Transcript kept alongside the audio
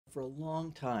For a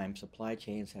long time, supply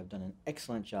chains have done an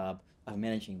excellent job of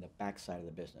managing the backside of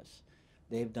the business.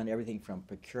 They've done everything from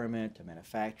procurement to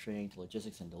manufacturing to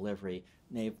logistics and delivery,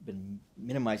 and they've been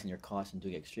minimizing their costs and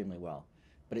doing extremely well.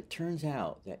 But it turns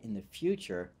out that in the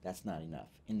future, that's not enough.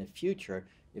 In the future,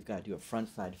 you've got to do a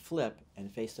front side flip and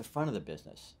face the front of the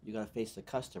business. You've got to face the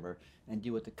customer and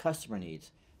do what the customer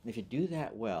needs. And if you do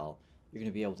that well, you're going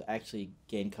to be able to actually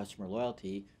gain customer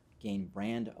loyalty, gain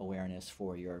brand awareness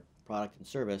for your product and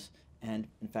service, and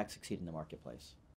in fact succeed in the marketplace.